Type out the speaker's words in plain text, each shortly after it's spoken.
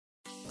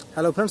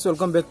Hello friends,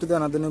 welcome back to the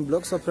another new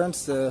blog. So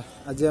friends,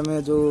 आज आम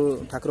जो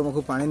ठाकुर मुख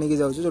पानी नहीं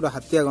जाऊँ जो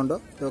हाथियागंड,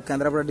 तो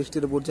केन्द्रापड़ा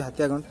डिस्ट्रिक्ट पड़े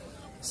हाथियागंड।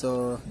 सो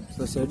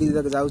से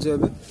जाऊँ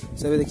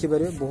से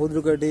देखिपारे बहुत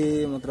लोग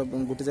ये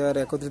मतलब गोटे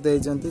जगह एकत्रित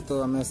होती।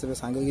 तो आम से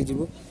सांगे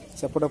जीवु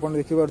सेपट आप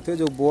देखिपे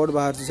जो बोर्ड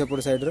बाहर सेपट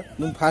सैड्रे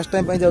मुझे फास्ट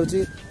टाइम जाऊँगी।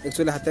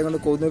 एक्चुअली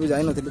हाथियागंड कौ दिन भी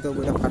जाई नी,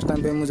 तो यहाँ फास्ट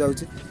टाइम मुझे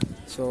जाऊँगी।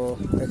 सो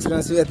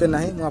एक्सपीरियंस भी एत ना,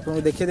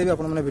 मुझे देखिदेवी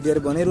आपने वीडियो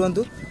बनी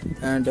रुहतु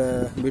एंड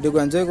वीडियो को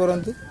एंजॉय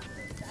करूँ।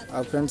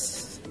 आ फ्रेंड्स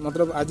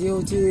मतलब आज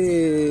हूँ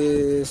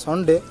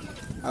संडे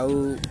आउ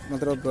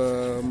मतलब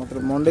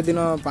मंडे दिन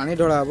पानी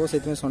ढला हम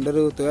से संडे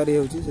रू तैयारी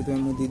होती।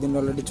 2 दिन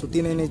अलरेडी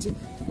छुट्टी नहीं नहीं।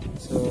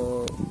 सो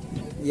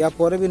या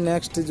पर भी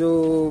नेक्स्ट जो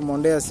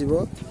मंडे आसो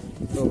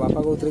तो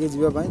बापा कहते कि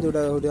जीवाई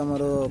जोटा हूँ आम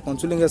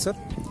पंचुलिंगेश्वर।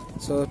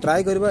 सो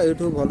ट्राए करवा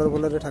यूँ भलर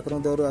भलर ठाकुर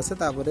देवर आसे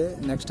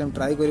नेक्स्ट टाइम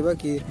ट्राए करवा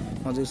कि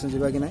मजूर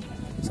जीवा कि ना।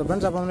 सो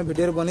फ्रेंड्स आप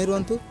वीडियो बनी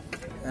रुहतु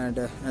एंड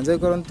एंजॉय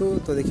करंतु।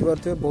 तो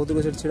देखिपे बहुत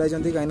लोग छिड़ा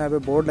कहीं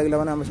बोर्ड लगे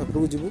मैंने आम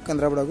सब जीवु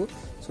केन्द्रापड़ा को।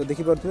 सो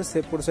देखिपे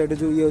सेपट साइड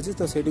जो ये अच्छी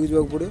तो सही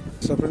जावाक पड़ो।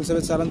 सो फ्रेंड्स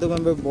चलते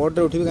मुझे बोर्ड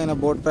रे उठी कहीं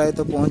बोर्ड प्राय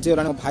तो पहुँची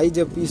गला। भाई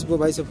जो पीस बो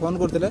भाई से फोन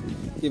करते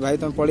कि भाई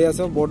तुम पलि आस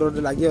बोर्ड रोड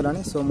लगिगला।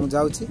 सो मुझे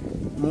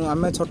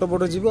आम छोट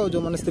बोर्ड जीव और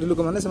जो मैंने स्त्री लोक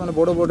मैंने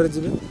बड़ बोर्ड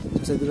जी।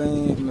 से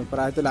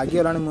प्राय तो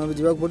लगिगला मुझे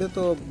जावाक पड़ो।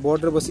 तो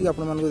बोर्ड रे बसिक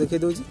आपको देखी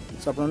दूसरी।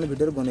 सो आपने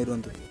वीडियो बनी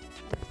रुहतु।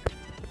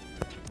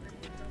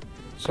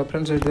 सब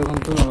फ्रेंड्स ये देखो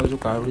आम जो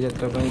कावड़ी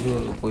यात्रा जो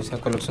पैसा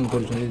कलेक्शन कर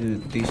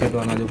दी साइड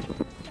आना जो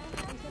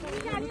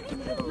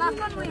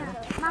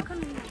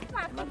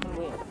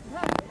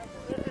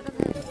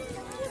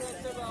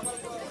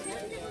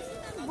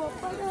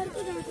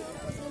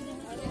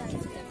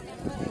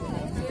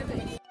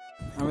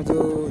आम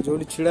जो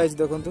छिड़ा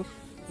देखो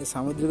ये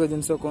सामुद्रिक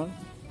जिनस कौन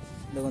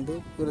देखो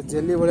पूरा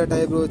जेली भाया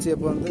टाइप रो अच्छी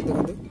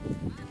देखो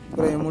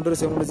पूरा एमुंडर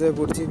से मुंड जाए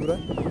पड़ी पूरा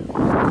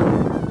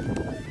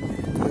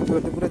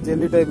पूरा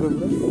जेली टाइप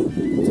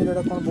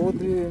पूरा कौन बहुत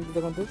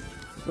देखो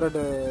पूरा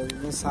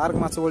सार्क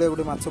माछ भाया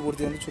गोटे माछ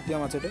पड़ी छोटिया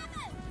माछटे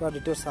पूरा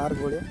डिटेल सार्क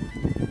भाया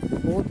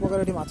बहुत प्रकार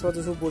ये माछ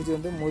सब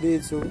पड़ी मोरी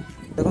सब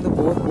देखो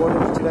बहुत बड़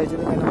छिड़ा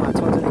कहीं माछ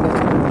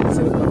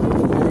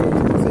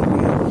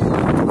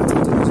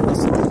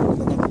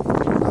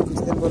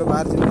किसी दिन पर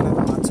बाहर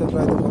माछ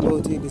प्राय भल हो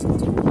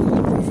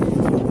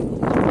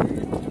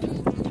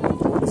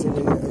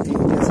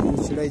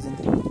छिड़ा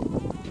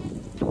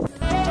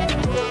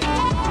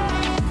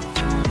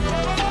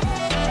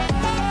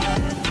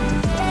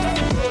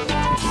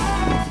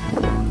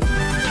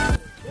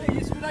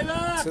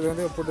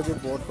एपटे जो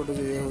बोट फोटो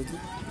जो ये हो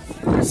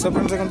सब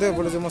फ्रेंड्स देखते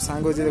एपटे जो मो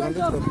सांग अच्छे देखते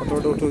फोटो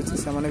फोटो उठाऊँ से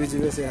भी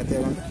जी से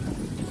हाथियागंड।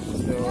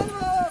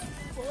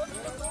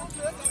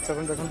 सब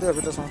फ्रेंड्स देखते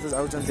अभी तो समस्त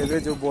जाऊँचे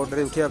जो बोट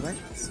रे उठापी।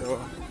 सो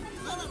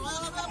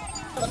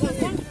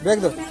बैग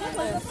दो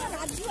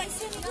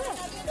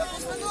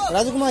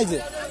राजू कुमार आइजे।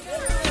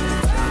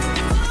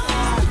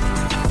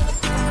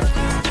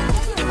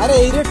 अरे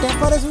ये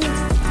टेम्पर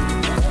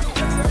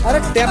अरे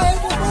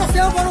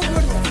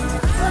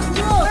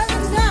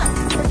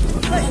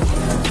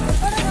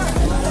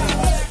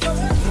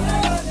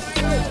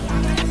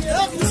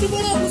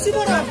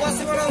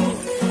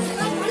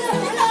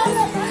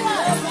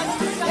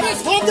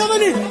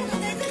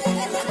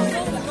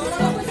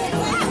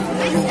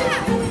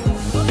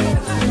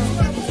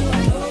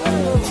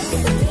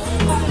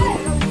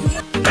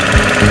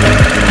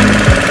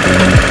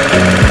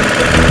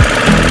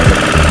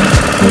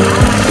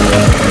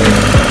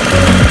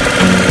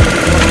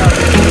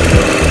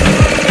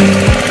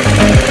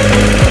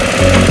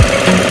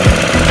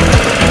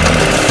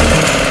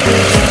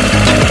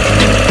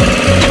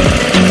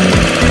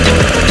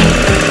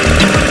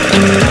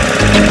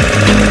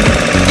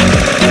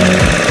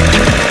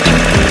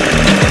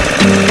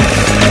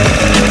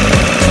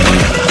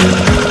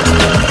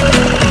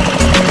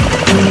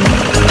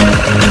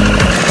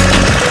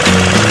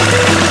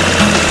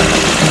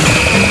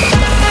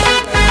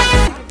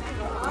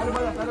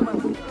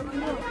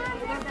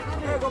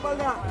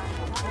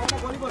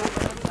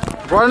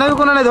बड़ने भी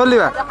कोना नहीं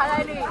धरलिबा।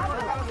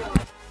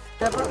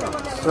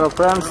 सो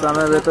फ्रेंड्स आम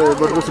तो ए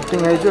बोर्ड को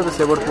शिफ्टिंग है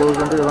से बोर्ड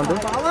पहुँचते देखते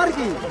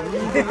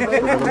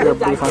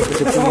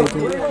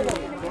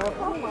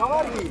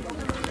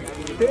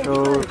तो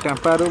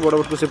टेम्पारू बड़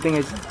बोर्ड को शिफ्टिंग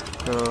है।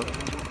 तो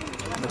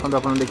देखो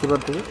आप देखिपे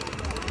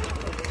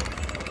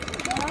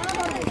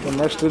तो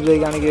नेक्स्ट ट्रिप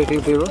जाइए आने ये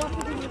उठेब।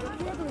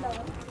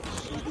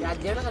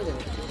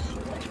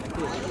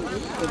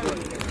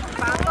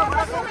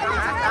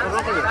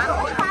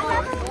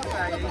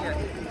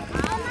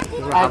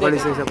 आगड़ी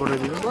से सपोर्ट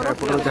जी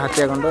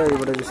हाथियागंड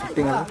ये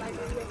शिफ्टिंग है।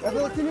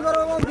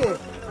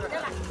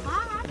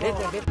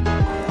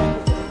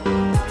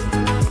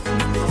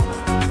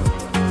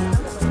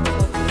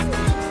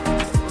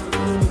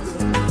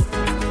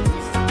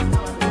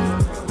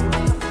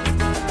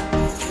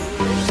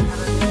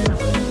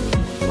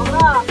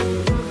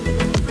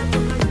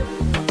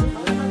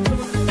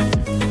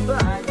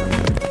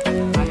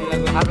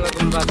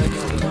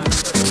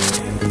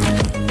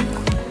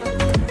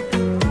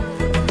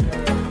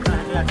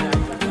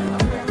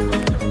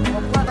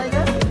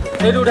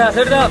 सेट उठा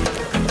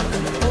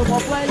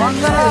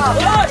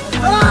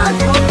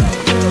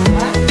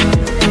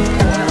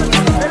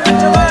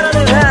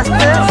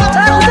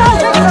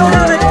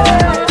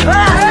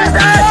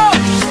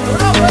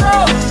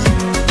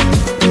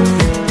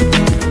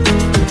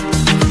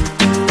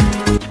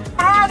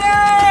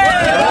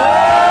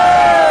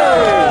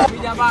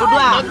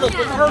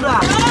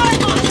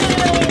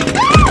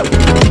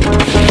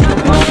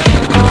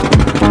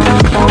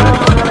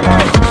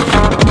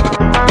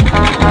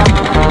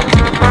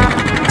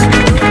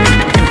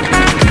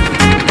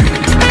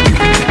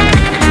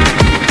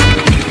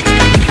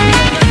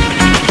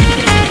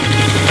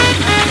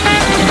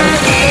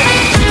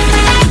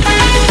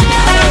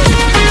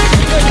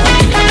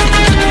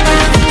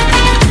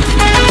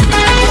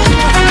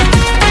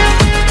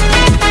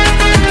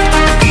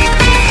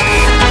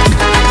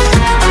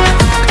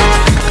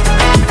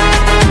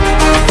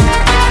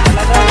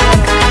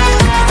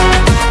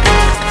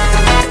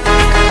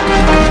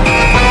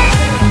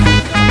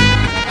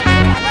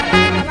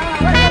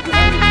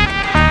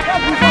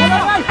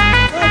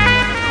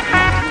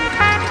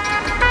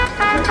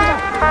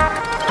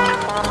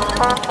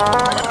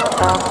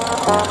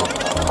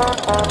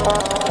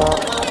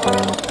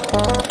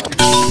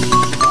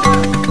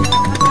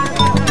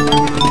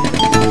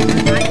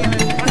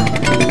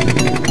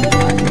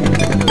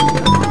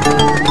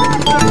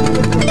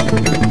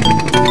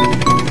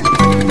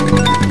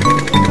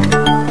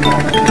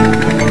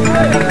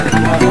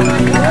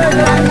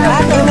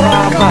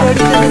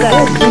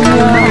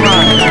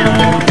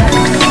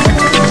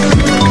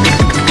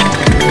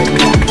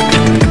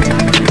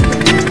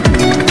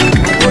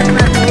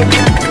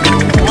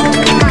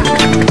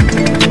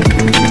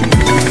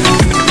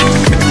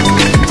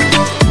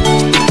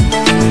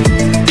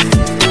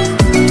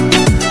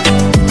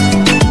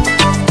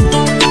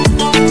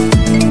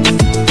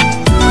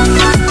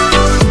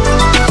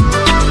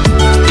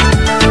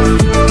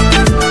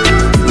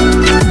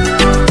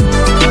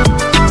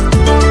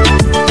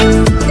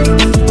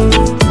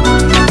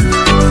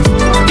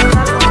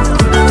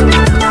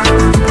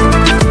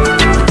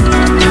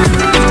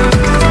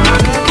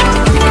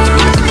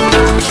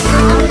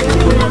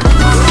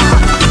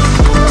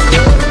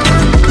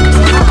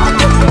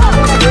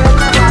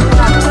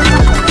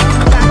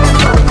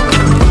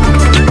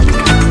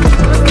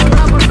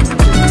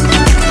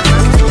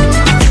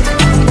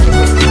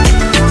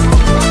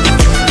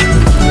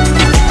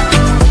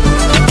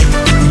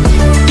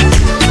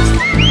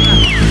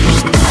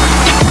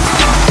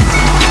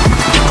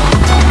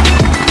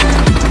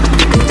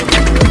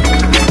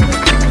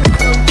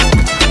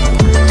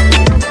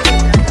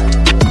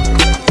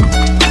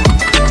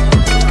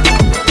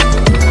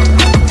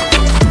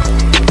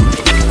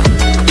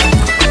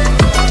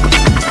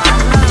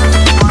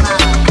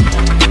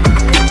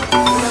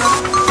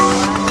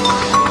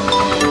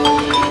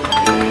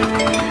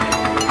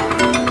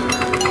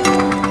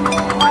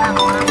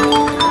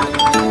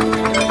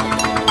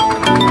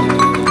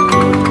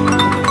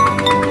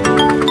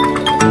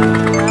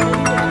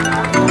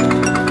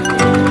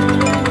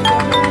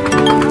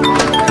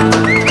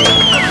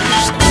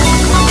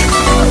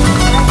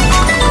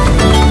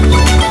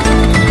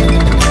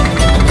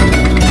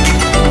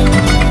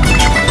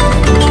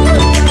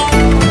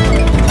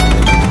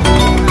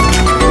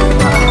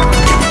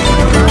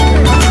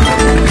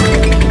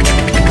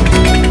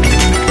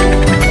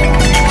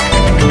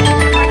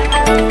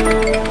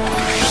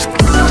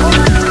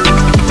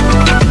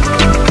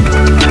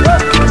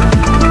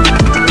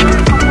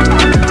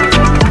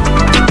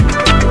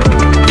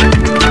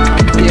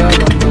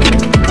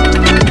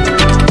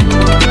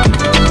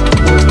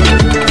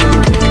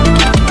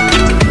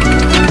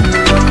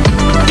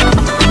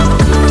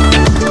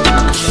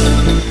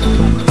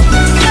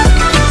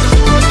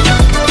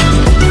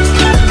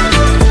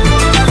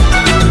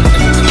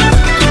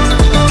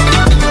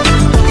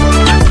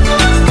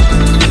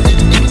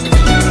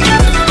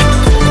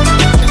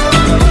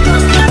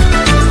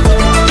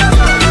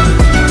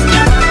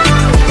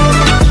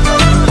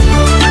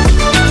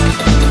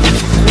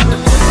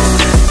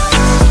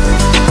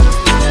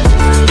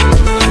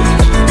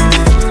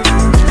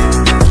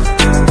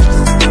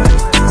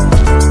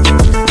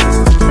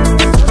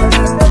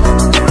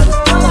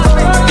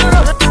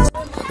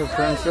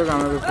फ्रेंड्स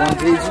आम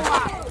पहुँची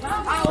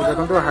तो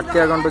देखो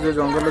हाथिया गंड जो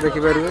जंगल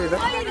देखिपर ये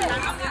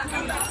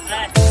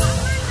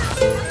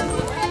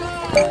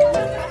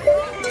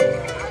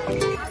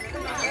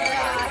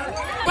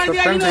तो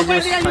फ्रेंड्स ये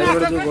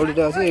जो जो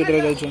गलीटा अच्छे ये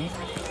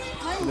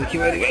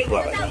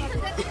देखिपर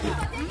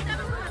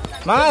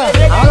माँ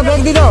आगे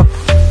बैग दी दो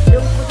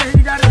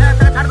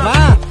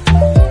माँ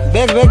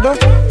बैग बैग दो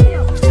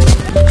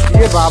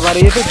ये बाबा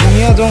रे ये तो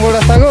दुनिया जंगल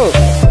रास्ता गो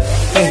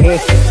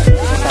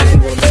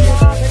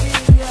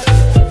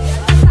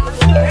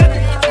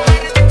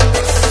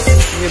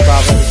ये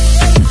बाबा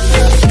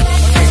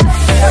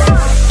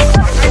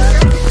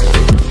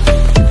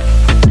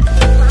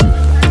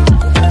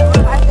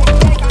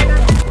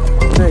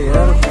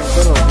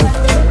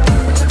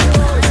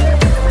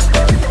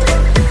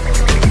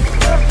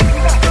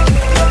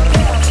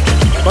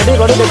गड़ी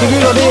गड़ी देखिए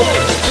गड़ी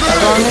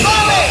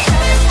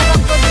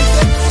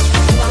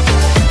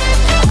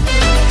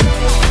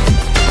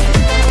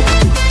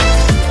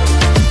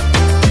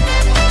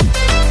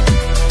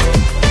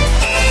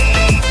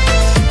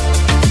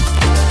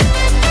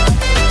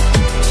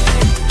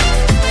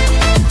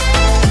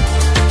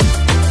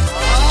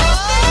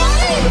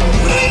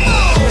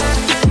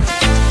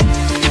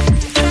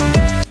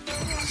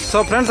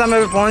सो फ्रेंड्स आम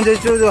पहुँच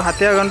जाइए जो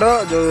हाथियागंड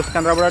जो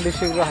केन्द्रापड़ा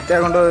डिस्ट्रिक्ट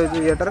हाथियागंड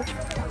येटर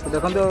तो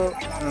देखो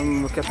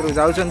केत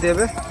जाऊँचे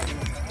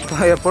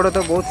तो एपटे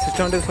तो बहुत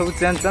सिस्टमेटिक सब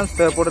चेंज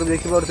तो एपटे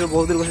देखिए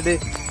बहुत दूर से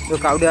जो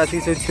काउडिया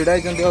आसिक से छिड़ा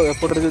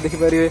एपटे जो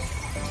देखिपारे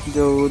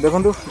जो देखो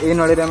यही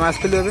नड़ी आम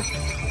आसलु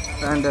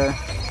एंड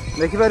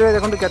देखिपारे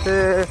देखो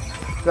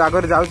के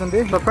आगे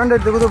जाऊँगी तो फ्रेंड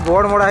देखो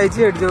बोर्ड मड़ा है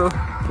जो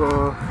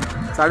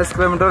 40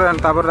 किलोमीटर एंड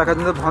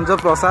देखा भंज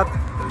प्रसाद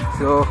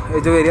तो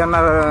ये एरिया ना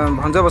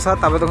भंज प्रसाद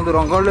देखो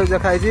रंगोली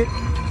देखाई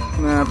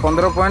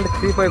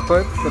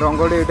 15.355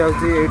 रंगोली यहाँ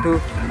हूँ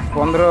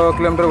 15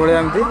 किलोमीटर भाया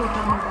एमती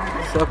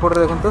सेपटे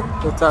देखो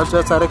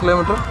 4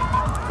 किलोमीटर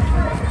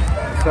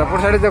सेपट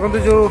साइड देखो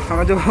जो आम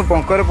जो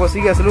पंकर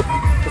पशिक आसलु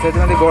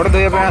तो गड़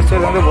धोया आस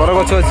बर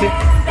गछ अच्छी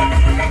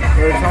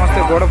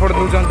समस्ते गड़ फड़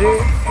धोते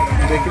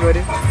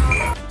देखिपारे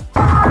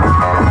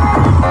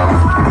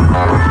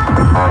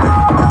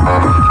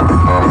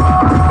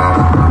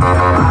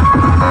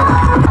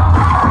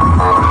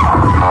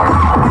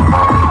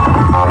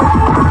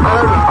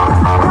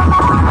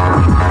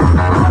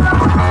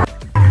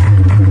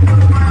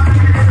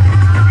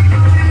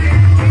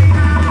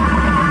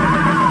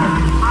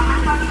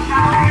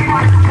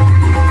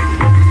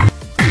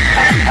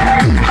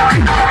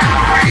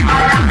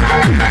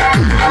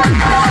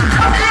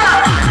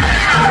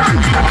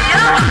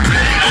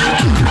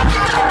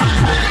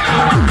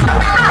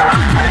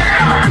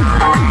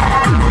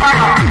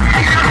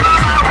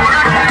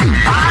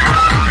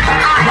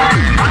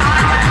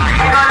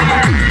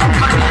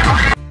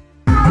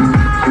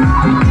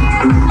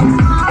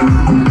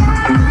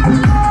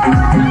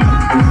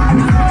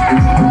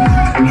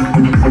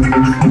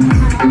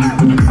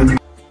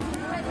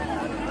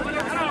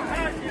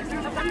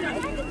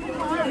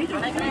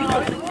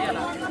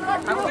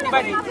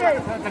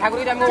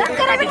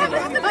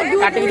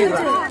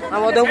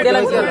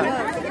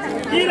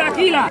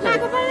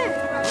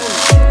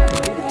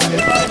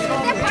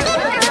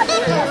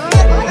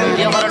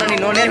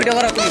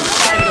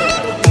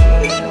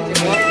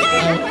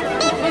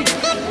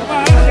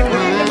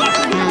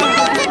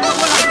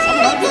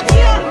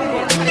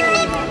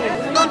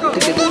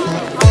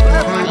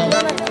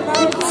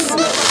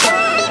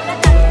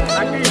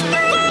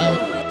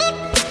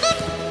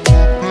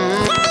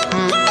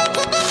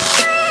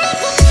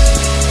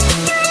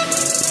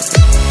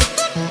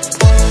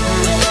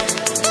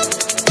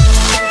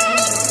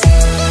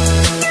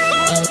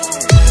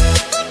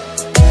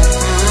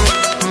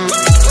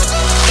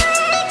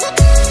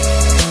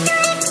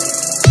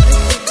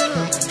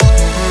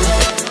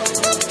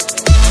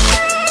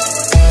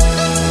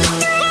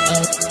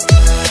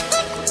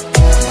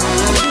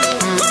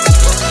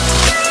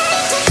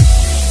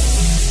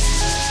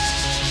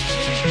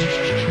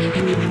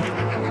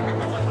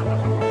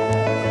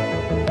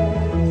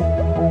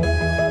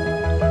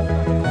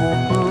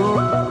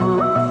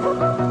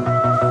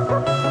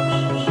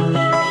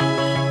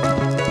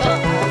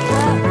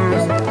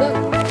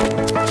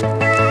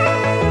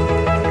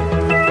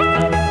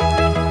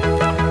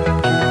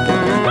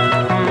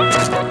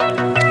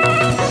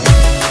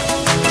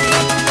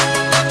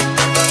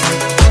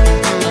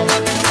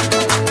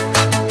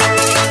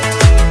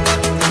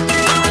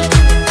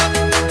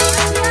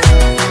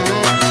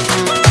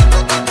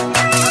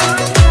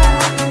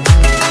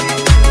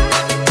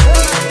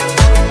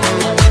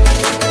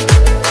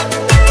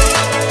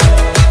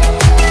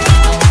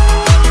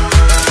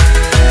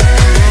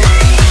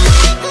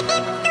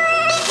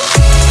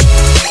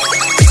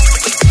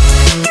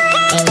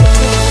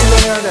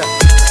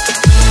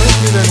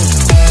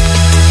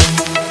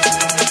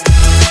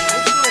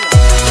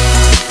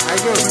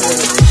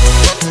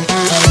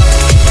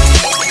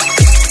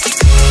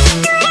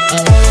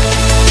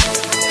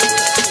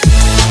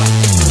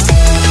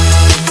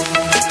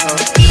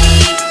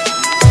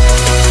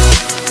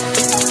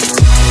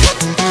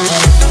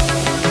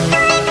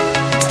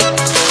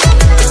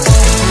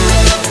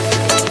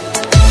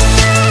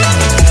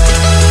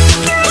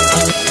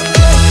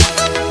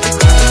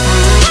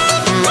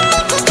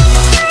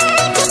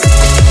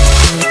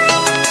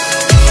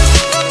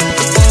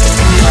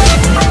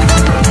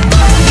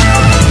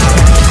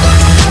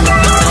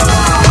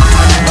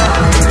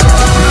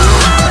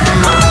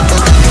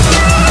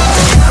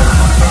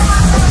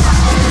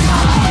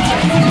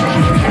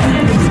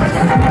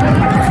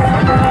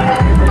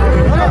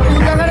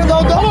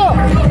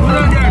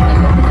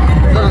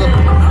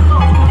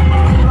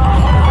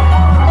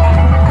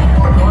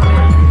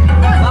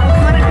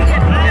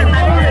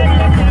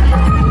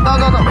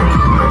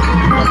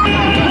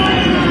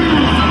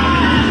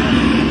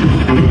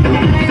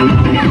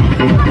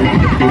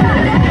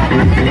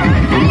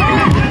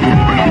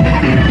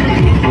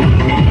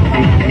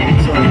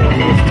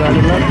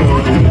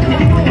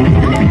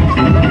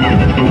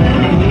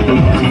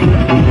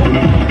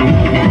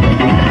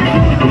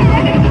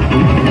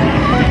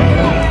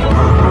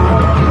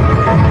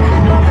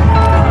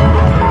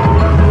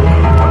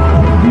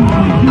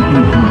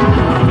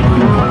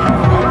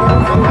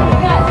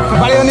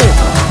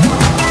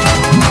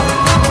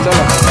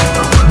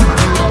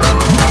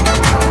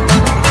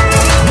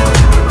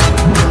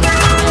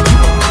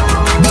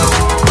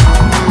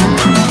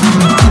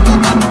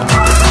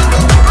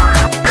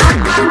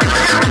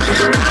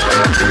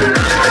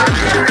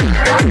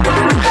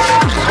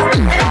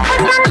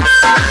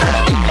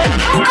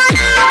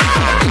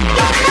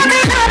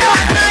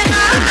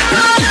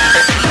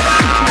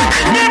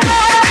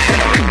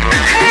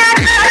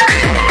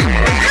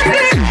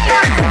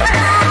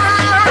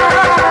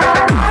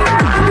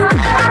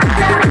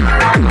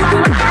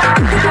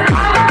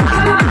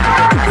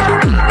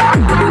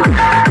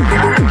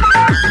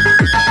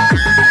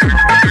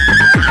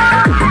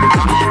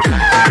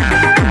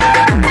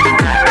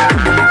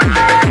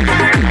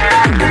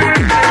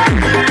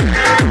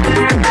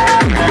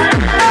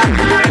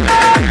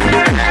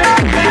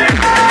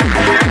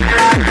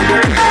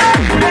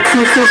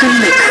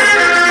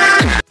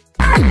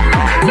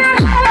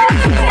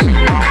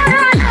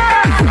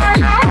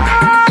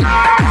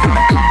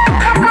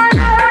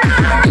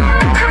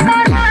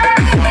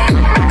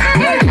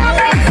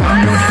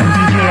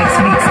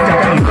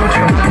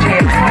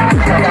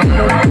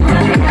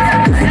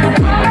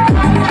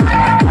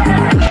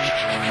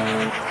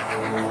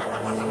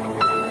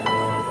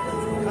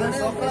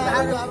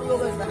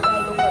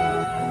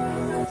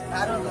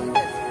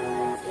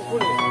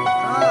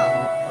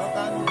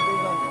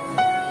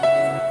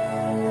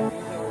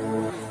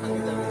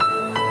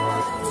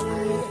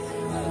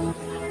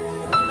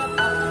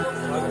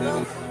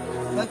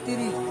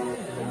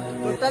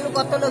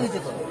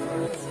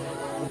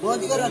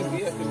बहुत करन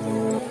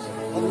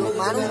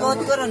मानुष बहुत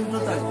करन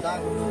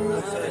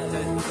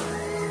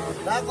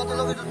कत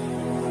लोग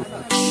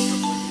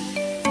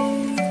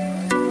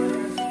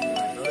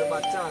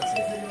বাচ্চা আছে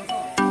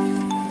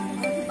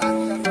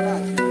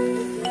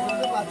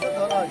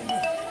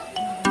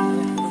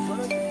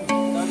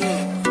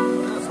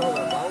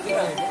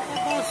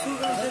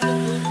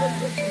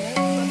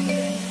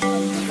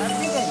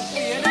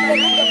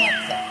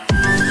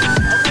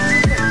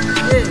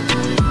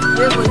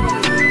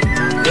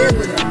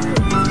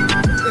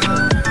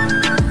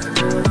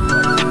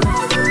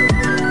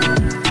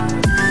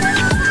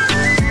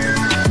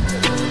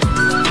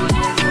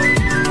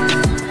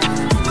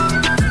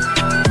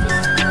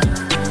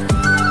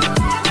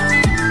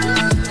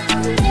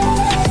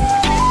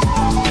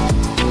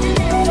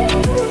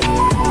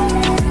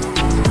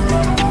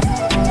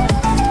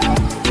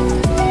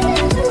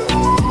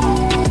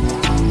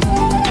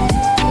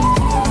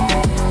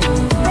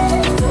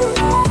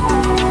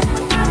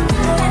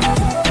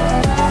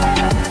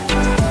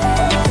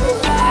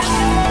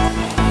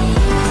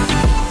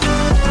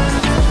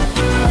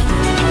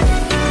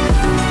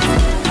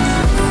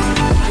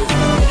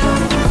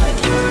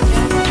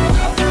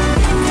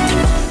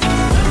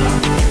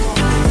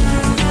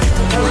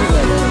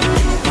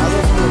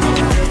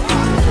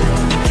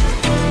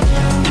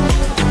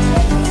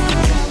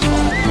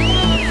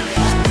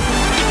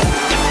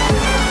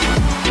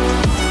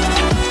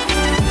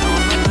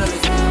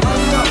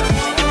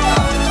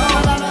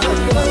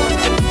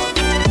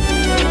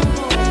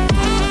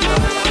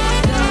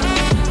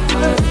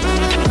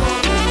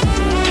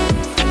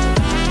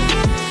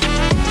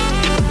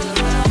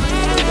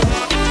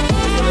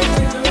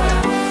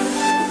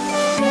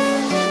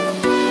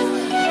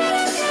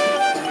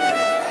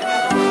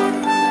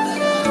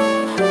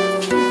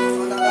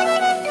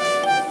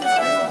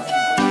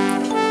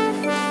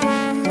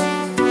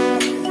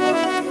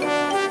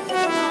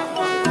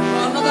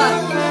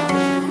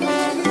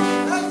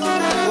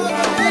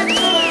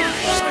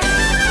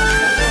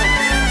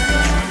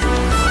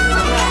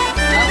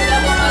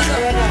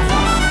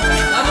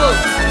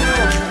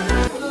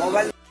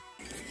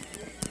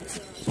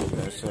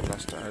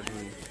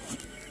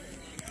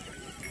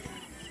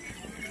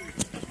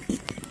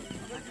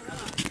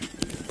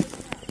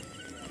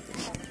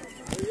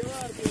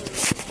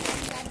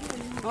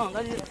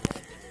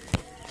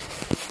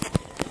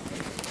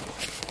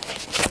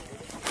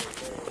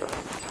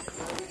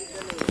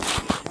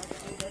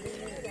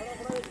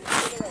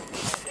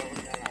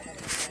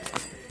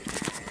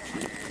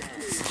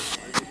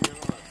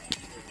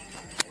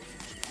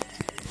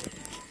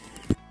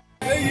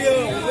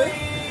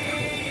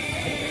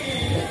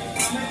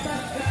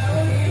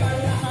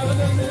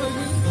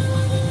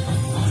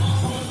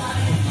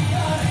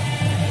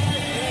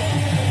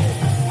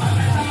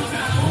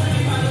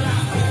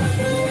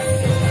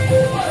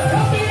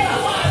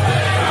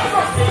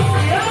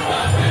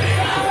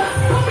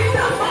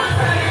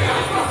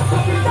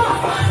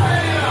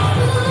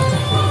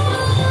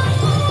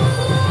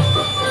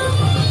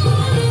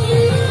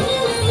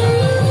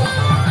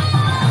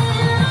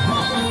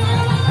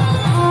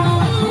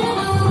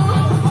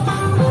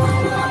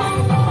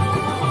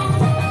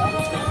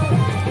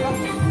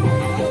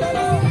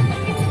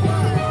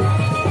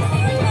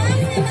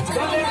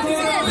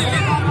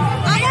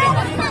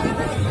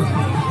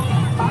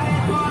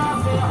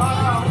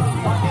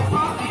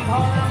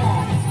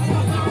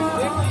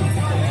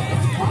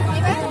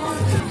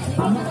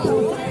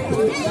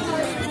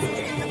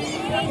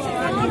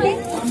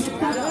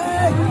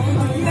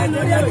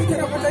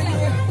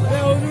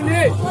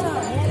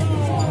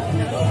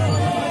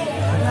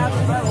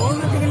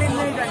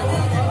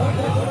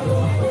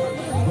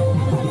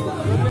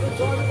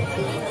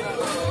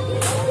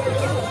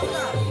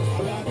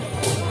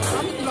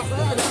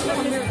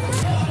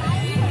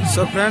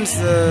सो फ्रेंड्स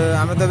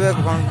आम तो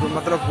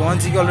मतलब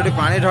पहुँची अलरेडी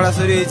पानी ढला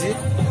सरी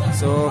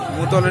सो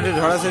मु तो अलरेडी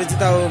ढला सरी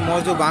मोर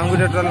जो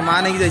बांगुरी टोटल माँ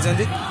नहीं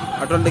जाइए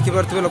टोटल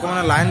देखिपे लोक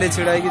मैंने लाइन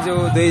छिड़ा जो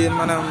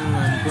माने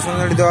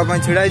पुष्पांजलि देवाई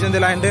छिड़ा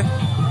लाइन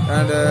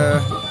एंड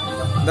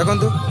देखु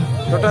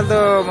टोटाल तो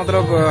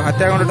मतलब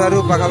हाथियागंड ठार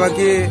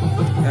पाखापाखि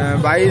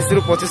 22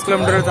 ରୁ 25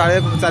 किलोमीटर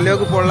चलिया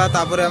पड़ा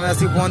तापर आम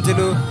आसिक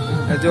पहुँचलु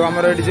जो आम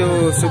जो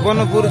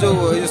सुवर्णपुर जो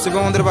शिव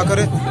मंदिर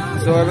पाखे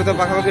सो एवं तो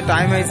पाखापाखि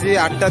टाइम है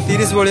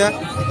 8:30 भाया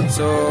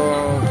सो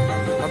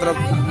मतलब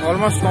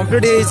ऑलमोस्ट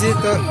कंप्लीट है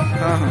तो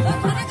हाँ हाँ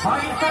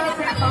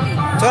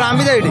चलो आम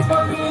भी जाए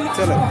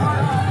चलो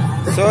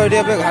सो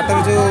ये घाटर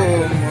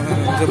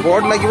जो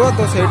बोर्ड लगे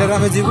तो सहीटार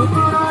आम जीवु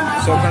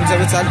सो फ्रेंड्स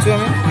अभी चलचु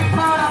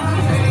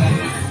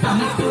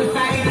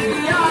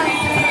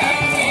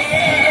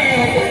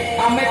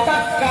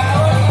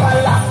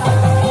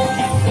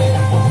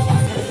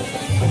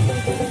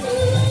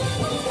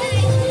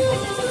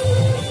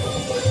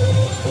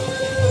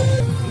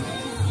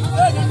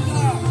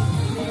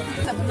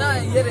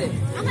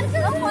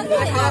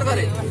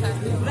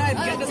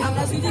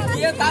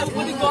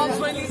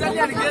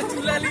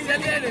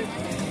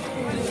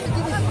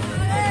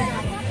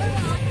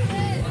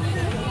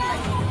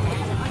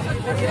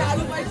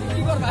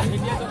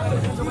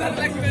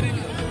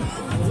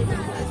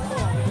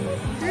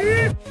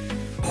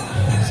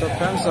सो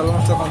फ्रेंड्स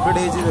ऑलमोस्ट कंप्लीट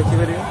हो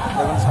देखिपर देखो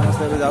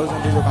समस्त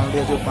जाऊँगी जो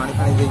काउंटिया जो पानी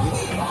फाणी देकी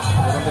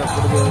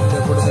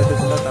एपट साइड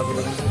था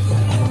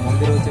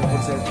मंदिर अच्छे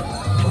एपट साइड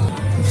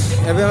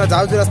एवं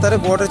जाऊँ रास्त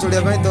बोट्रे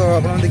चढ़ाई तो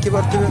आप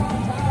देखिपे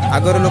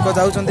आगर लोक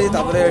जाऊँच ये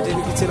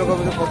किसी लोक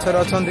जो पचर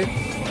अच्छा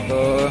तो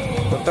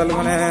टोटाल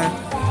मैंने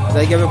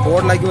जाकि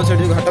बोट लगे से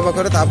घाट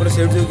पाखे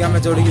से आम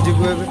चढ़ी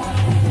जीवु ए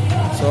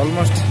सो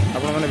अलमोस्ट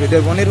आप वीडियो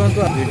बनी रुहतु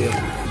वीडियो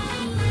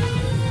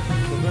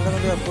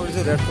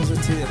जो रेड क्रॉस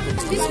अच्छी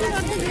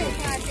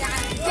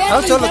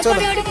चलो चलो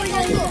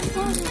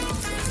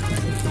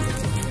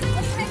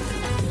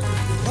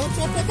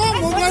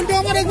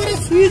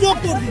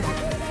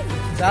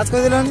चार्ज कर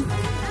दिलानी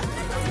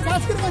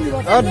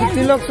और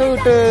 2-3 लाख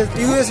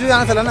टीयूएस भी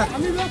आना था ना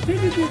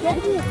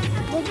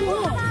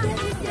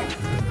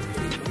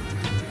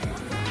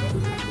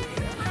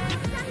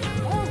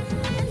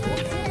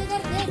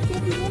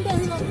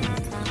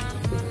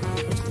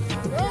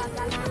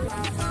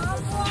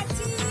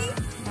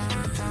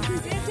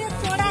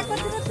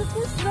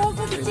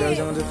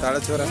ताड़ा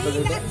छुआ रास्ता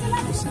जो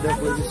सीधा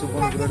पड़ी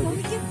सुवर्णपुर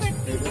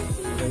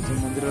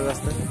मंदिर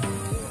रास्ता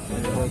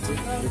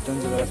रिटर्न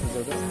जो रास्ता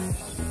जो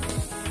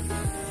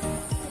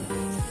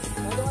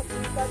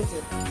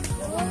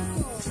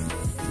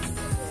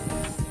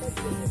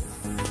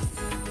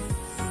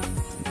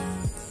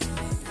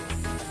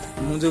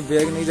मुझे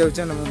बैग नहीं जाऊँ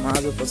ना मो माँ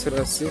जो पचर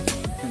आसी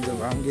जो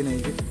भांगी नहीं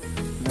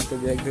मत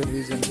बैग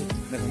धरी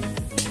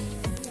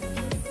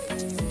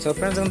सब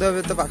फ्रेंड्स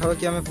तो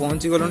पाखापाखि आम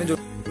पहुँची गलुनी जो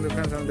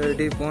फ्रेंड्स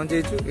ये पहुँची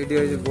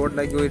ये बोट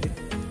लगे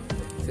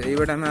ये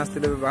बाटे आम आसते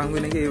बाहू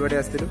नहीं ये बाटे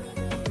आसलु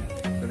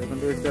देखो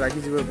ये लगी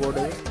बोट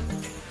है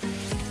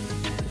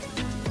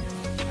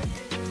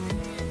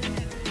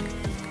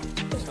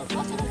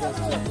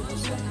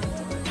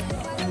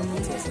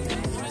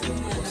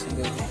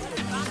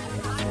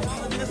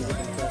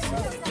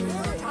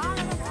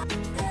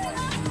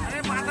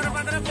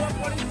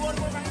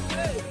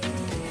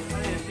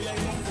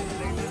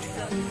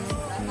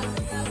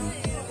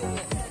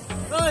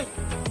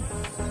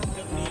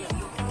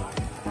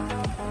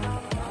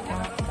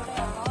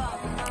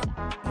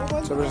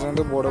सब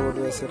बड़ बोट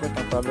आस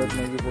टॉयलेट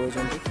नहीं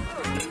पहुँचते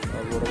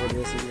बड़ बोट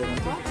आस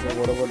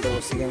बड़ बोट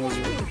बसिक आम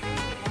जी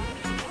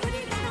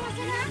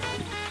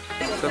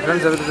तो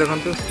फ्रेंड्स अभी देखो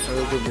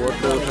जो बोट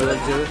उठा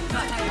जाए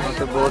मत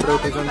बोट्रे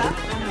उठे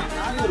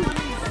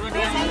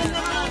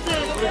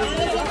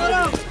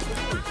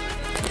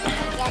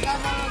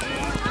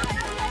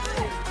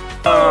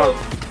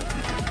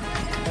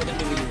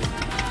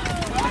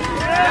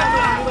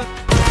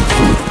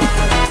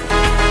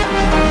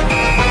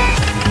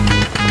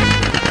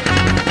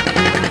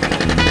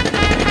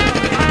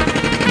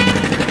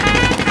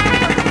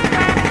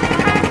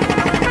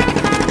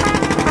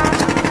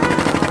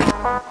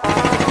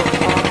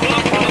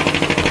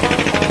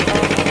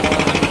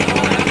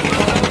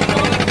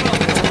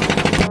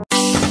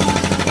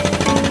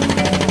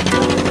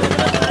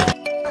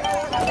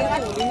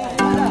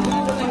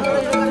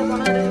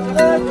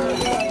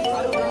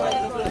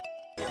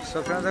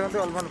सब फ्रेंड्स देखते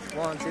अलमोस्ट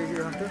पहुँचे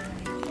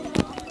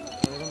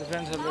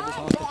फ्रेंड्स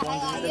समस्त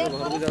पहुँचे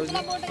घर को जाऊँ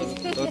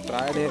तो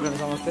टायर्ड है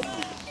समस्ते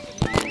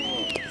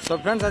सब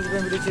फ्रेंड्स आज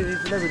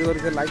वीडियो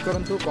वीडियो लाइक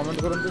करूँ कमेंट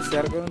करूँ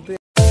शेयर करूँ।